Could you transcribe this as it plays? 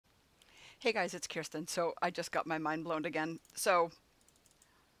Hey guys, it's Kirsten. So I just got my mind blown again. So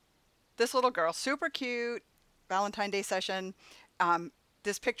this little girl, super cute, Valentine Day session. Um,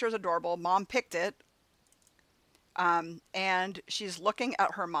 this picture is adorable. Mom picked it, and she's looking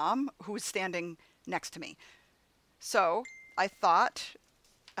at her mom, who's standing next to me. So I thought,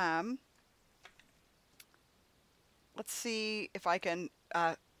 um, let's see if I can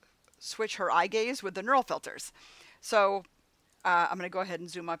switch her eye gaze with the neural filters. So I'm going to go ahead and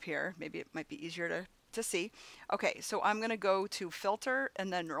zoom up here. Maybe it might be easier to see. Okay, so I'm going to go to filter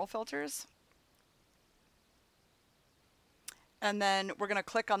and then neural filters. And then we're going to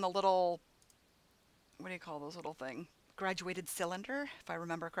click on the little, what do you call those little thing? Graduated cylinder, if I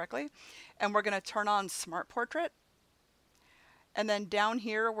remember correctly. And we're going to turn on Smart Portrait. And then down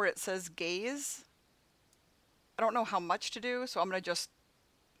here where it says gaze, I don't know how much to do, so I'm going to just,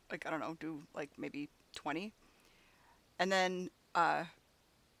 like, I don't know, do like maybe 20. And then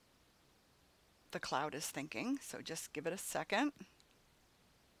the cloud is thinking, so just give it a second.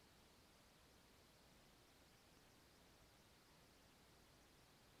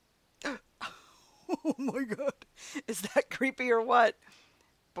 Oh my god. Is that creepy or what?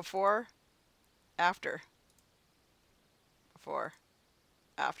 Before, after, before,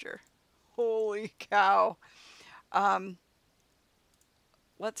 after. Holy cow. Um,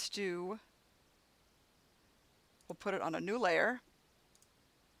 let's do, we'll put it on a new layer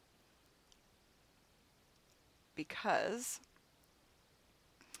because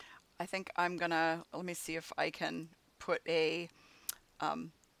I think I'm gonna, let me see if I can put a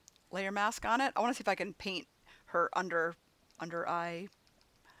um, layer mask on it. I want to see if I can paint her under eye.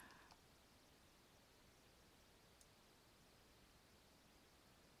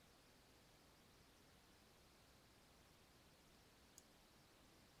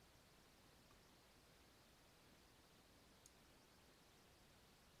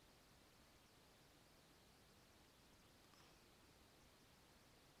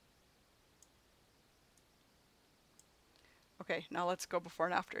 Okay, now let's go before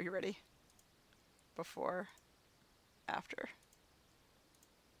and after. You ready? Before, after.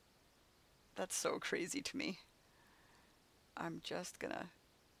 That's so crazy to me. I'm just gonna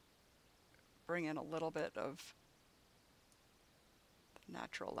bring in a little bit of the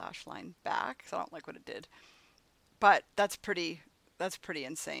natural lash line back because I don't like what it did. But that's pretty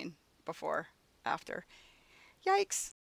insane. Before, after. Yikes.